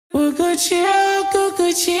Gucci, oh,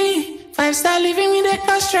 Gucci. 5-star living with the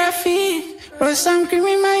cost traffic. Roll some cream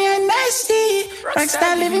in my nasty.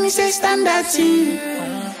 Rockstar living is a standard too.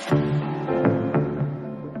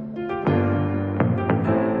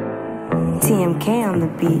 TMK on the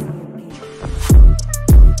beat.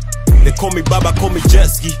 They call me Baba, call me Jet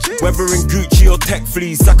Ski. Whether in Gucci or tech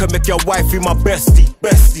fleas, I can make your wifey my bestie.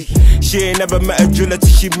 She ain't never met a driller till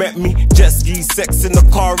she met me. Jet ski, sex in the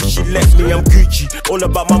car if she let me. I'm Gucci, all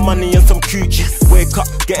about my money and some coochie. Wake up,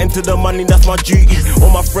 get into the money, that's my duty. All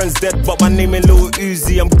my friends dead, but my name ain't Lil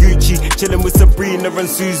Uzi. I'm Gucci, chilling with Sabrina and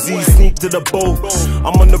Susie. Sneak to the boat,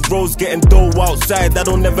 I'm on the roads getting dough outside. I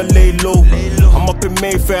don't never lay low. I'm up in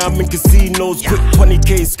Mayfair, I'm in casinos. Quick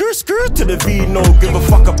 20k, skirt to the Vino. Give a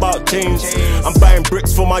fuck about change. I'm buying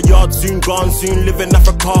bricks for my yard, soon gone, soon live in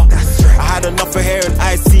Africa. I had enough of hair and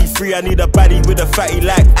IC3. I need a baddie with a fatty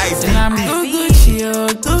like IVD. I'm Gucci, oh,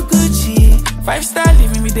 Gucci. 5-star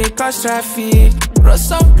living with the cost traffic. Roll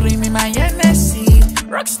some cream in my NSC.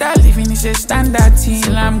 Rockstar living is a standard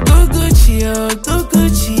team. I'm Gucci, oh,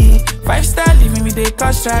 Gucci. 5-star living with the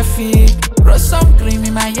cost traffic. Roll some cream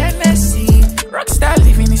in my NSC. Rockstar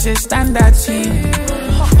living is a standard team.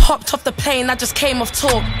 Hopped off the plane, I just came off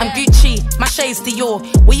tour. I'm Gucci, my shades Dior.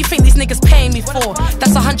 What you think these niggas paying me for?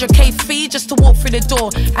 That's 100k fee just to walk through the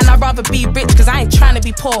door. And I'd rather be rich cause I ain't trying to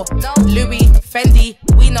be poor. Louis, Fendi,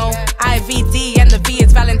 we know IVD and the V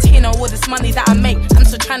is Valentino. All this money that I make, I'm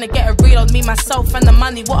still trying to get a real. Me, myself and the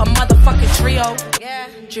money, what a motherfucking trio.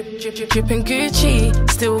 Dripping Gucci,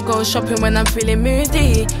 still go shopping when I'm feeling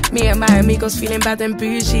moody. Me and my amigos feeling bad and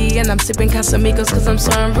bougie. And I'm sipping Casamigos cause I'm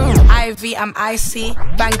so unruly. Ivy, I'm icy.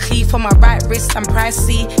 Van Cleef on my right wrist, I'm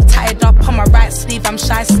pricey. Tied up on my right sleeve, I'm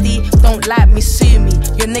shysty. Don't like me, sue me.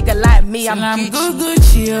 Your nigga like me, I'm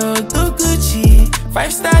Gucci. Oh, Gucci.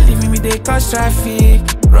 5-star living with the cost traffic.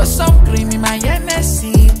 Roll some cream in my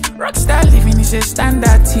NSC. Rockstar living is a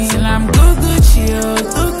standard team. I'm Gucci, oh,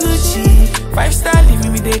 Gucci. 5-star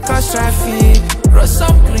living with the cost traffic. Roll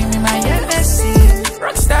some cream in my NSC.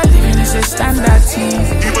 Rockstar living is a standard team.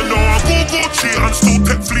 Even though I'm Gucci, I'm still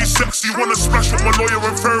technically sexy. Wanna splash with my lawyer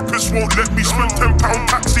and therapist won't let me spend £10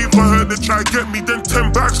 taxi. If I heard they try to get me, then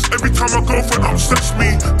 10 bags. Every time my girlfriend upsets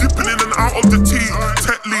me, dipping in and out of the tea.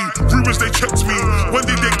 Techly, rumors they checked me. When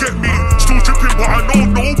did they get me? Still dripping, but I know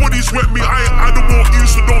nobody's wet me. I ain't animal you,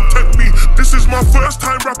 so don't tempt me. This is my first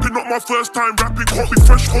time rapping, not my first time rapping. Caught me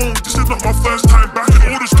fresh home, this is not my first time back. And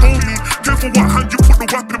orders told me, careful what hand you put the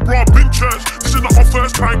weapon, bro. I've been church, this is not my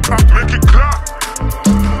first time clap. Make it clap.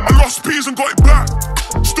 I lost peas and got it back.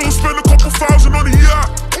 Still spend a couple thousand on a yacht.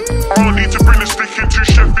 I don't need to bring the stick into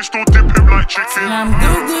chef, it's still dip him like chicken. I'm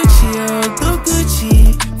Gucci, oh,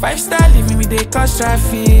 Gucci. 5-star living with the cost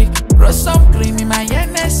traffic. Roll some cream in my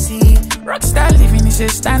NSC. Rockstar living is a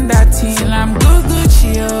standard team. I'm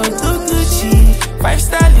Gucci, oh, Gucci.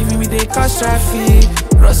 5-star living with the cost traffic.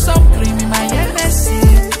 Roll some cream in my NSC.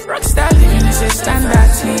 Rockstar living is a standard